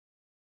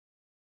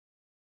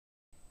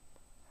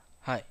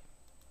Hi,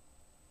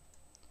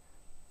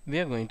 we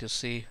are going to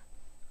see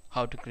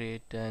how to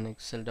create an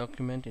Excel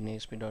document in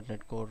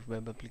ASP.NET Core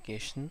web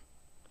application,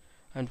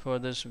 and for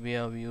this we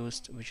have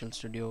used Visual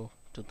Studio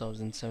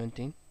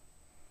 2017.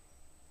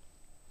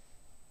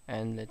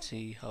 And let's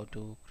see how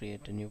to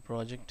create a new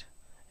project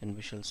in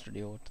Visual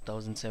Studio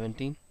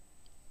 2017.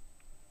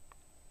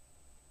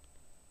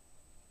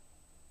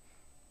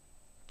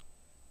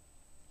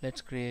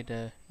 Let's create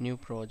a new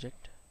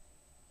project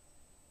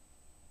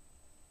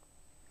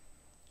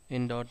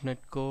in .NET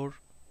Core.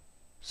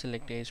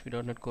 Select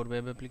ASP.NET Core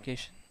web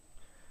application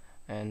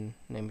and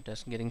name it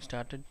as Getting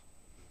Started.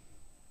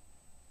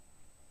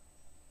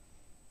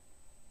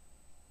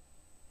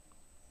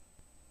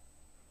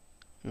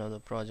 Now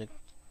the project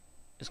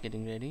is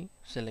getting ready.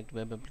 Select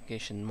Web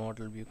Application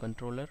Model View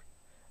Controller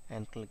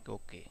and click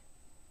OK.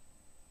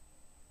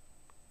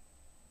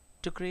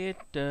 To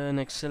create an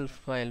Excel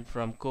file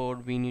from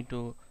code, we need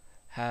to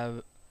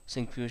have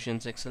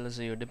Syncfusion's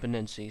XLSIO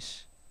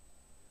dependencies.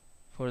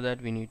 For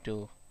that, we need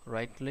to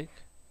right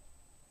click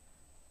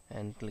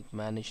and click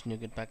Manage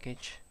NuGet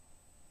Package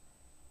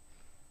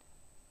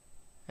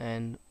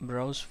and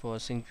browse for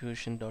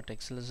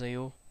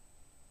syncfusion.xlsio.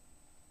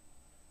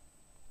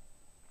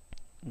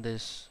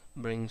 This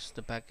brings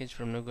the package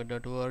from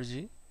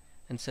nuget.org,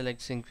 and select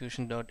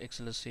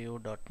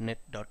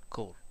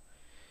syncfusion.xlsio.net.core.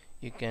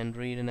 You can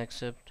read and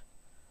accept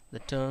the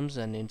terms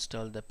and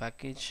install the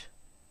package.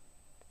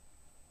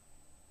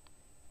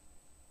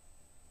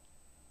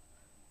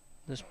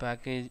 This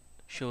package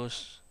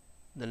shows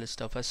the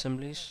list of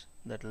assemblies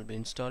that will be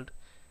installed: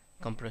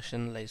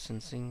 compression,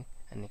 licensing,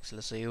 and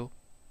XLSIO.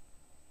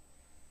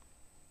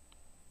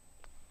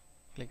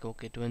 Click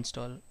OK to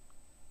install.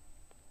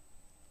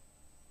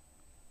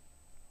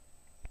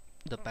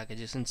 The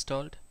package is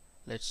installed.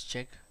 Let's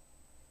check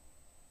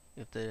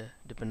if the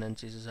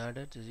dependencies is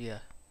added. Yeah,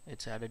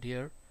 it's added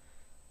here: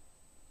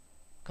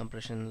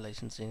 compression,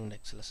 licensing, and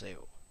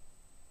XLSIO.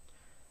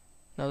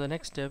 Now the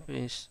next step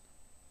is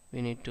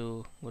we need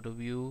to go to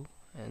view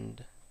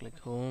and click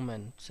home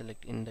and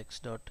select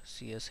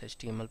index.cs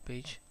HTML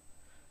page.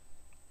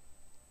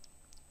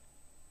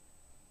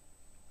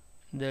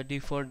 The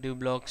default div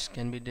blocks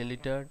can be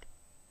deleted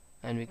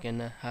and we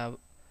can have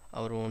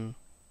our own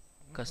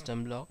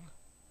custom block.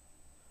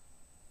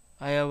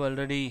 I have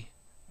already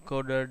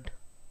coded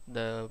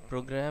the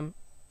program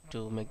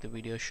to make the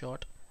video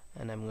short,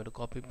 and I'm going to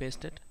copy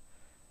paste it.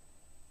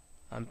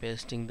 I'm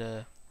pasting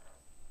the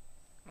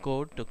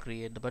code to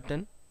create the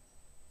button.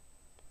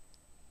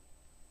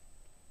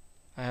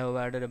 I have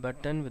added a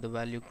button with the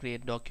value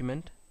create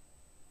document.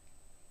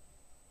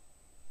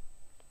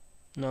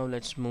 Now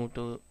let's move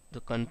to the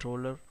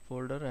controller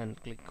folder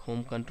and click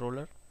home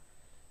controller.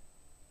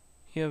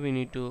 Here we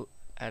need to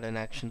add an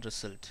action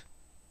result.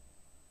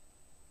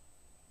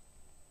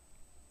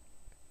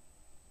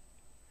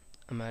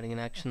 I'm adding an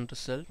action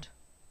result,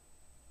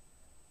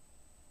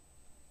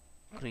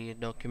 create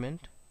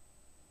document.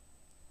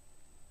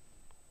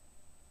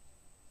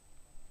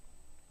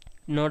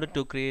 In order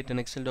to create an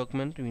Excel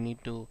document, we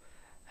need to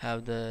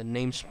have the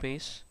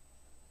namespace,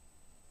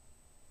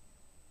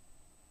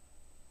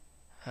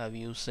 have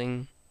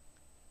using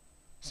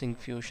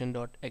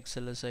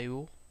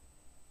syncfusion.xlsio.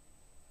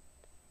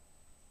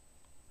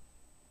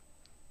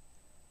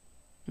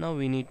 Now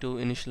we need to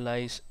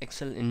initialize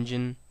Excel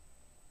engine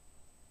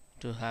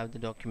to have the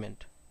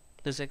document.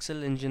 This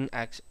Excel engine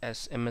acts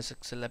as MS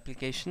Excel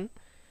application,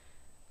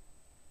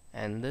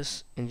 and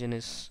this engine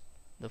is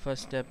the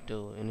first step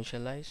to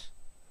initialize,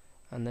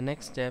 and the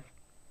next step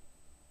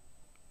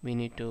we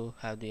need to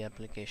have the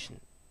application.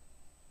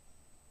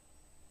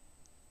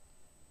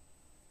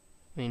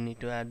 We need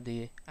to add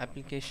the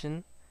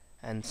application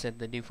and set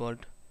the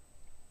default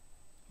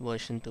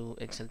version to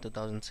Excel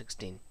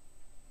 2016.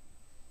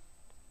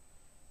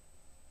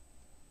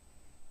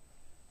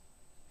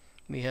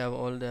 We have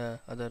all the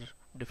other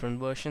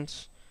different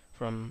versions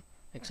from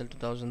Excel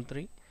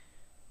 2003.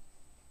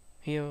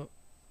 Here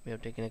we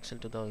have taken Excel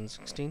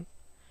 2016,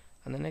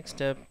 and the next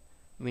step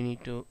we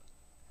need to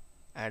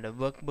add a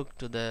workbook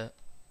to the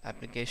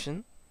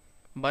application.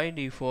 By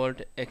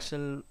default,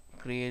 Excel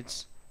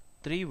creates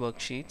 3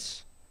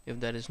 worksheets if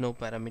there is no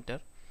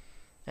parameter,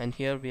 and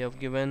here we have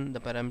given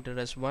the parameter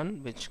as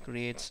 1, which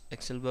creates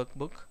Excel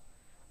workbook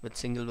with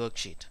single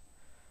worksheet.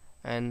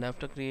 And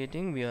after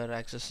creating, we are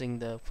accessing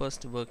the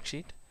first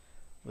worksheet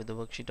with the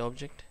worksheet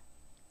object,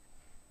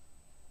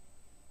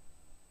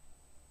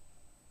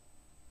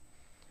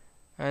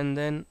 and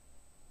then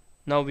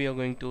now we are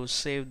going to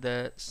save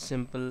the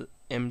simple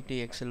empty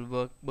Excel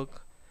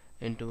workbook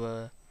into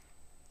a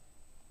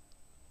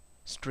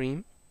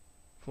stream.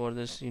 For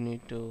this you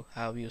need to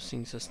have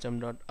using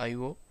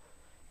system.io.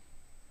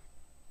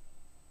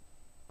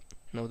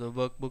 Now the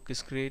workbook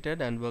is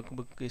created and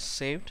workbook is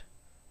saved,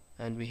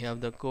 and we have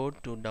the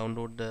code to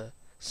download the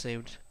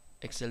saved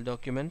Excel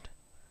document.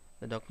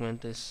 The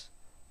document is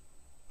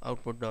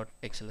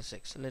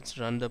output.xlsx. Let's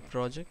run the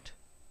project.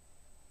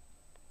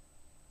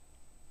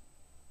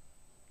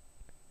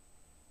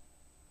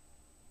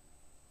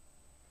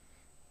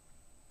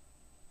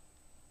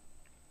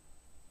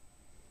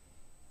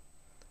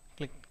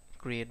 Click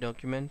create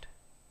document.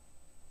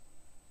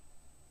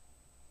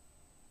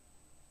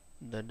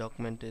 The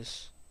document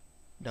is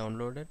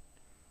downloaded.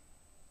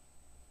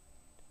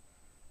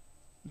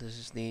 This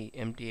is the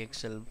empty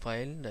Excel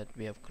file that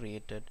we have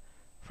created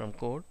from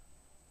code.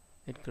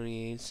 It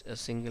creates a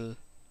single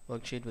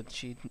worksheet with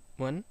sheet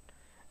 1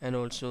 and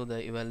also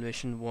the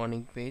evaluation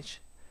warning page.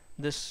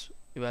 This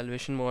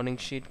evaluation warning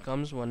sheet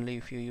comes only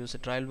if you use a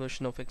trial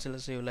version of Excel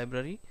as your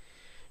library.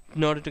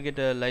 In order to get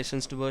a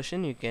licensed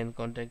version, you can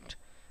contact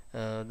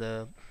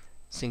the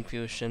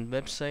Syncfusion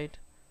website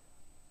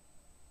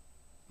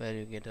where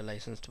you get a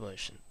licensed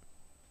version.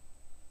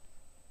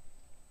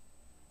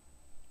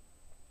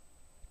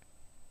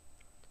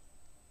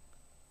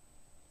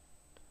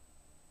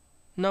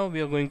 Now we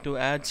are going to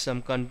add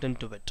some content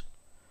to it.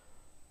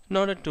 In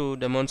order to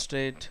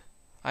demonstrate,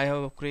 I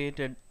have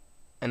created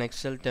an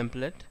Excel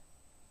template.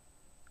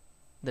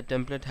 The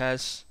template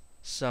has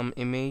some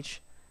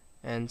image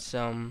and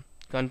some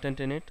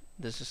content in it.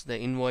 This is the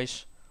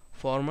invoice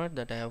format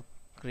that I have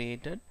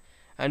created,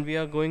 and we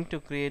are going to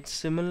create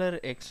similar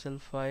Excel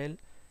file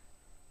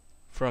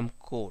from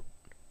code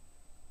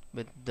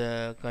with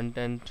the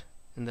content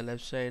in the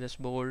left side as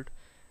bold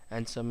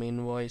and some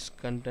invoice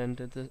content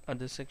at the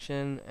other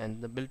section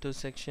and the bill to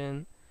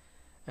section,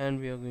 and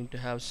we are going to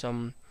have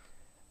some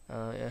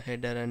a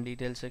header and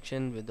detail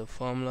section with the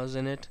formulas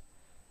in it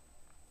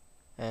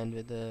and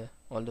with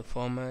all the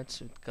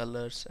formats with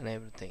colors and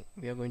everything.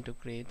 We are going to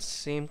create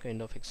same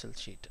kind of Excel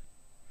sheet.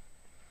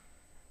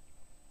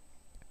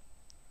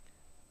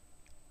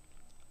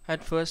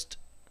 At first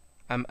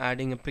I'm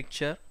adding a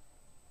picture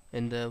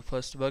in the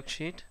first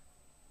worksheet.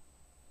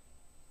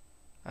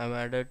 I've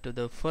added to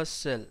the first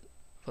cell,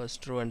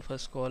 first row and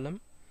first column.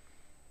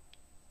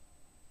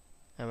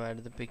 I've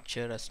added the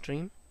picture as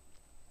stream.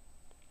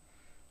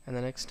 And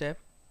the next step,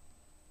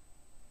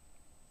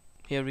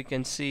 here we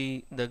can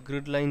see the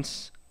grid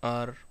lines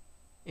are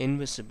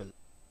invisible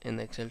in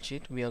the Excel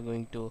sheet. We are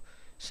going to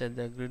set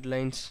the grid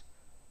lines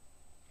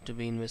to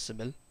be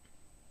invisible.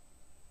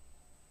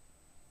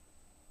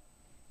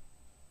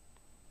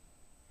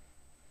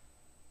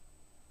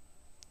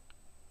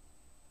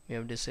 We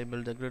have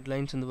disabled the grid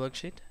lines in the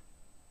worksheet.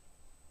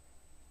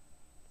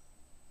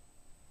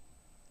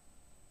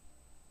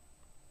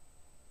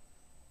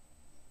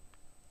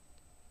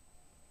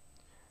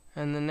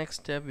 And the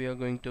next step, we are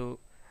going to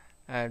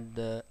add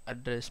the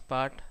address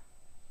part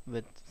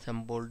with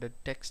some bolded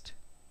text.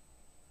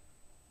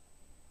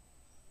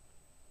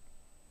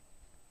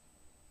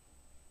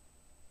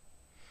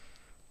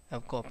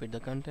 I've copied the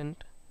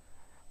content.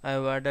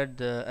 I've added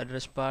the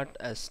address part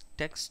as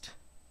text.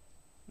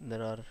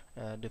 There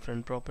are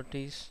different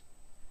properties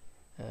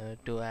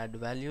to add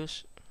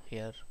values.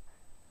 Here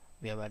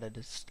we have added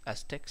this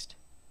as text.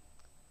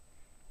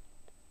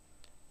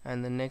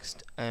 And the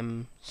next,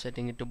 I'm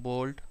setting it to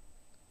bold.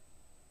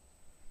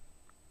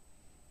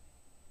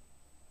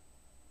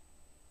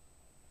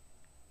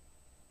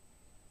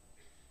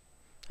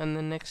 And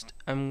the next,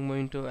 I'm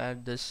going to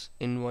add this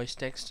invoice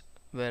text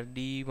where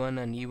D1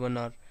 and E1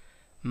 are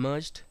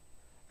merged,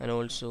 and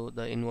also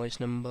the invoice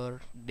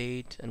number,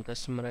 date and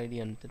customer ID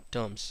and the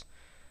terms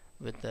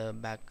with the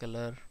back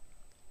color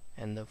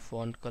and the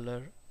font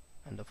color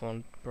and the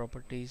font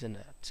properties and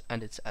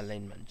its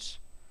alignments.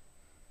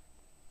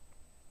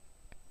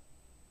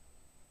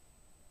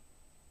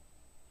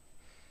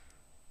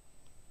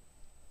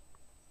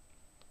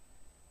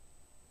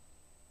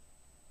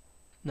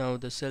 Now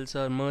the cells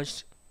are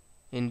merged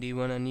in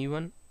D1 and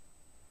E1,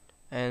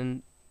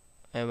 and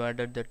I've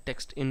added the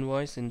text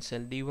invoice in cell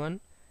D1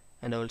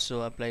 and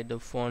also applied the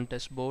font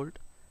as bold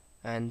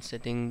and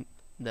setting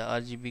the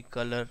RGB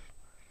color.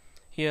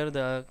 Here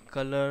the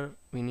color,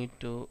 we need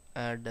to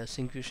add the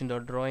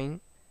Syncfusion.drawing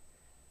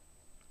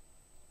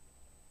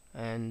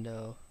and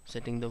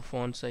setting the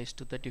font size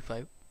to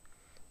 35.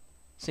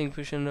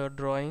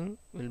 Syncfusion.drawing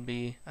will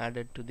be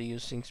added to the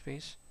using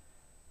space.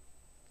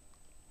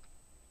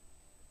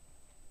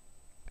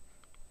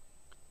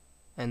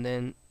 And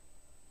then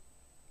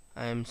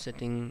I am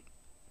setting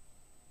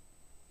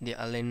the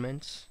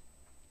alignments,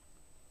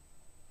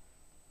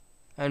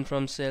 and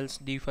from cells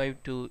D5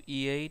 to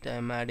E8 I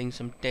am adding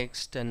some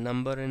text and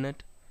number in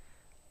it,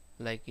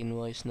 like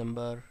invoice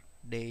number,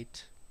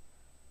 date,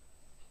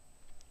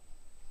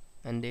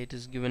 and date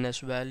is given as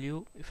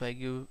value. If I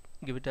give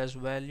it as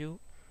value,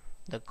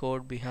 the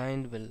code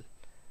behind will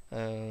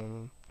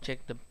check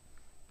the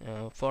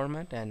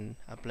format and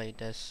apply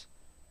it as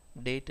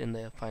date in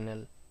the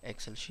final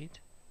Excel sheet.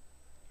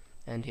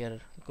 And here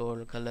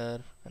code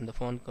color and the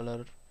font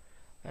color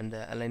and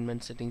the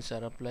alignment settings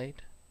are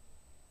applied.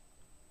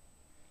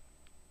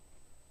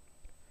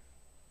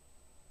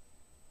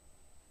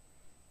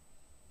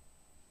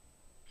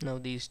 Now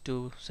these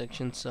two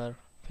sections are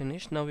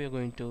finished. Now we are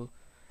going to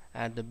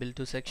add the bill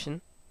to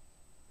section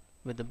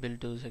with the bill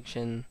to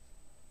section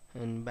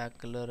and back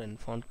color and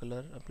font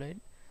color applied,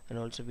 and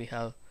also we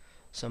have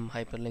some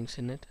hyperlinks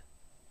in it.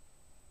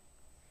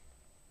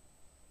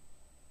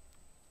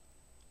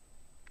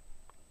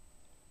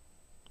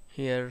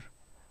 Here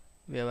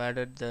we have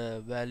added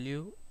the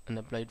value and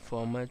applied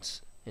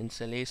formats in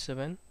cell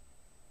A7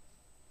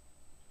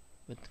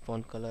 with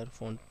font color,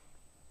 font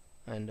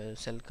and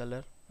cell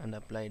color, and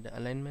applied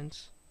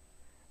alignments,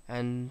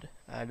 and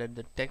added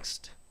the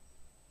text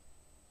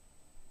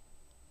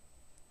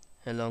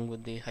along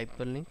with the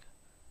hyperlink.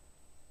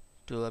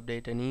 To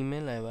update an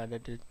email, I have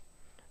added it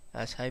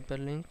as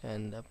hyperlink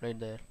and applied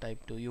the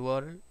type to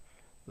URL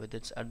with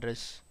its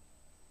address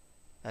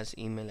as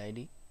email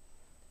ID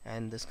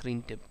and the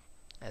screen tip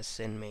as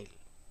send mail.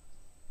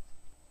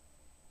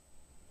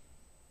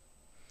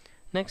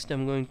 Next,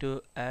 I'm going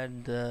to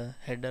add the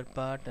header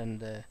part and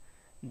the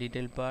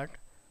detail part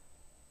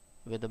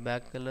with the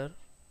back color,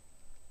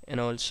 and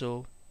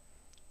also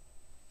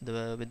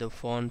with the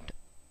font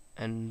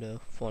and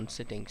font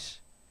settings.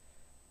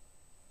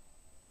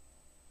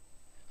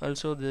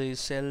 Also, the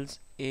cells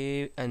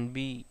A and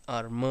B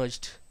are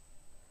merged,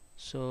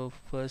 so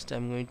first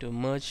I'm going to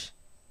merge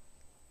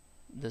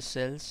the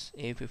cells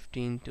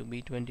A15 to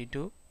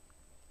B22.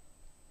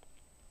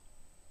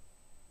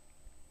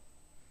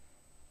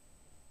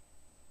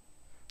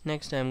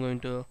 Next, I'm going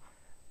to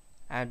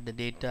add the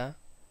data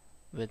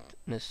with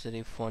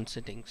necessary font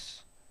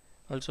settings.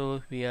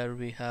 Also, here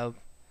we have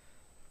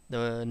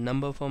the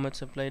number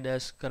formats applied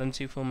as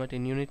currency format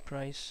in unit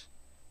price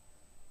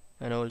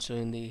and also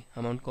in the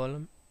amount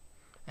column,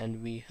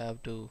 and we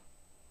have to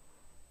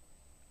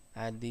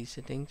add these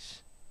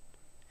settings.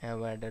 I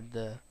have added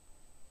the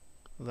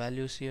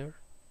values here,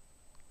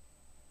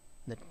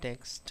 the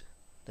text,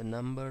 the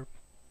number,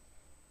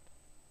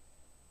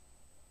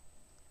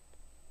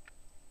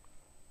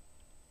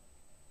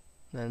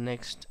 the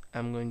next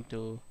I'm going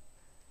to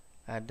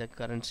add the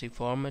currency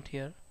format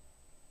here.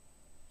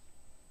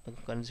 The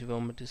currency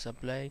format is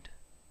applied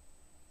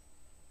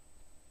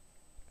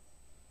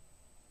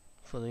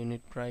for the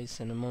unit price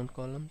and amount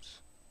columns.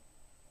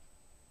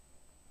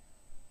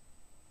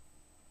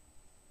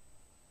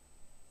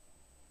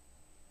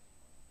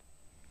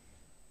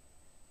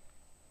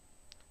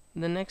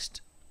 The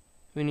next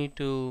we need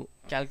to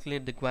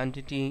calculate the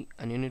quantity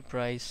and unit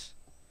price,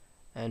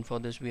 and for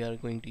this we are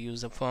going to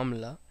use a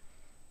formula.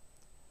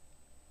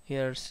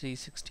 Here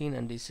C16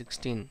 and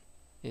D16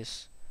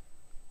 is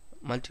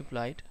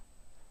multiplied.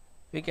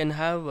 We can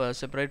have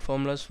separate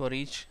formulas for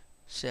each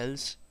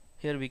cells.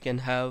 Here we can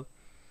have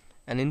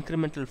an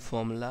incremental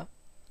formula.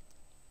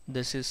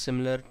 This is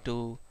similar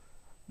to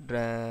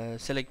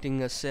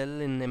selecting a cell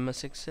in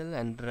MS Excel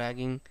and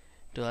dragging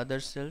to other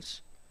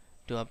cells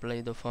to apply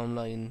the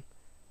formula in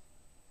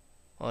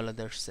all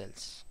other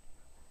cells.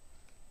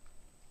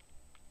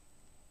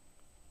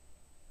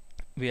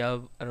 We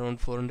have around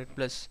 400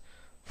 plus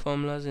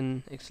formulas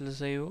in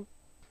XLSIO.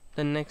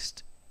 Then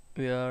next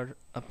we are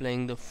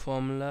applying the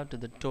formula to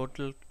the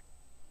total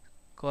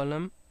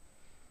column,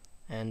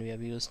 and we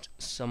have used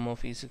sum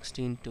of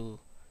E16 to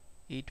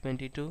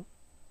E22.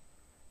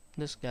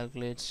 This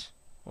calculates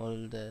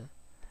all the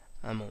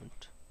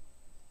amount.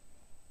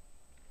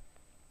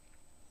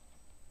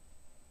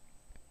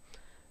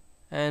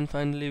 And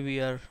finally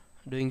we are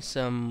doing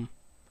some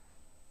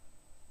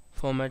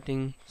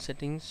formatting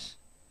settings.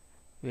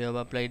 We have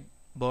applied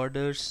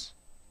borders,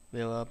 we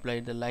have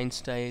applied the line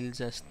styles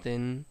as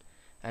thin,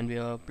 and we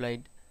have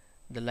applied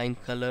the line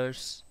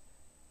colors,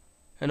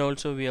 and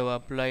also we have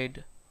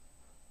applied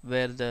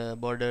where the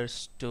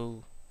borders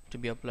to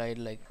be applied,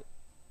 like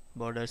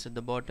borders at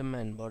the bottom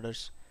and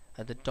borders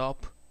at the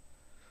top.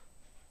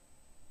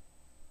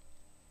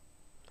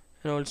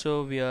 And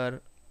also we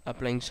are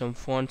applying some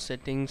font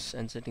settings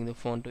and setting the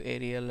font to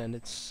Arial and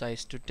its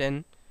size to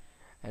 10,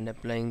 and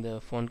applying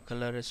the font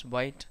color as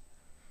white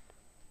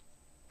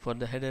for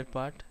the header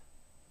part,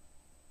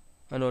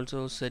 and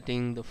also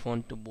setting the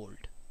font to bold.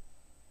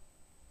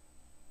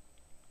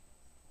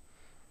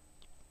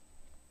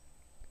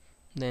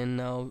 Then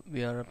now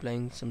we are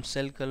applying some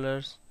cell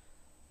colors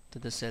to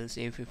the cells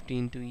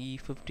A15 to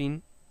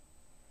E15,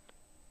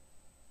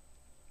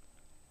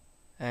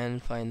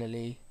 and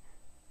finally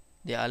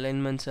the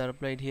alignments are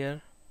applied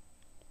here.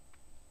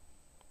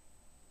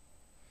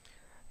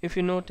 If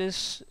you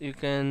notice, you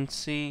can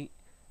see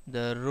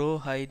the row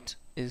height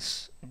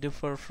is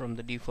differ from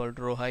the default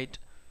row height.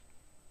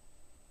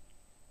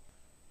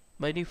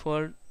 By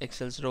default,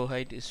 Excel's row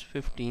height is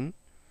 15,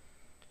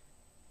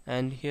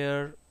 and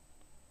here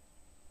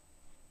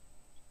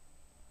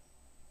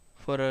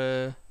for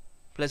a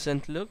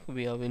pleasant look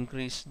we have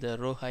increased the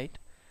row height,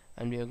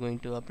 and we are going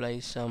to apply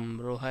some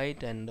row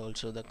height and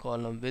also the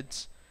column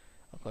widths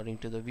according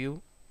to the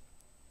view.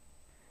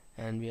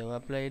 And we have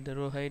applied the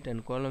row height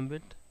and column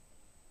width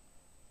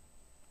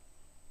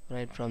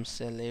right from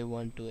cell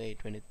A1 to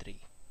A23.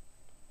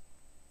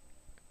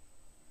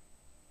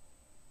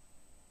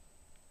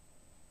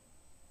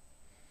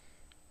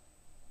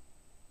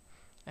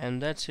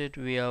 And that's it,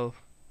 we have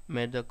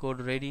made the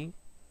code ready,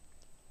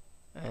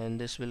 and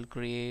this will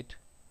create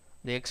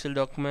the Excel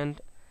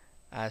document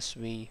as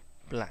we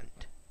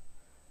planned.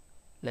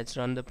 Let's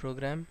run the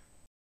program.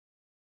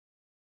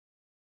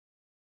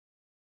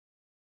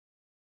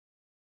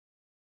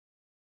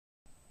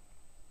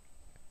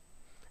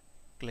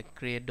 Click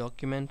create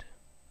document,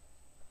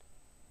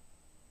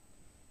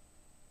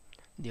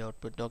 The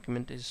output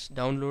document is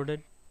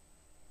downloaded.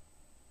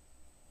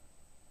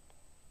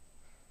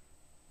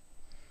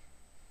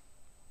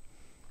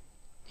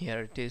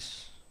 Here it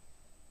is.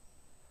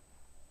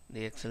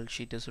 The Excel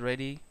sheet is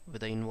ready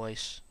with the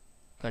invoice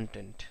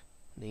content.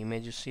 The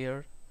image is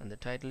here and the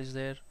title is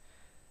there,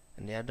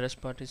 and the address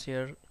part is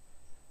here,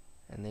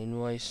 and the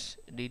invoice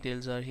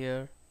details are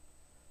here,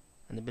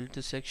 and the bill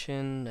to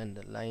section and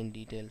the line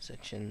detail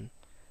section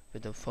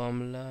with the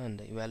formula and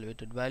the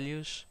evaluated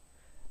values,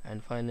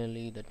 and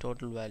finally the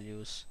total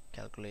values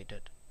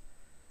calculated.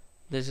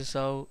 This is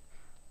how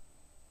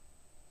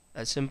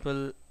a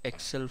simple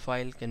Excel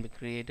file can be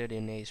created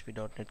in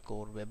ASP.NET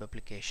Core web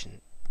application.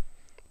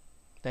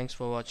 Thanks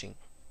for watching.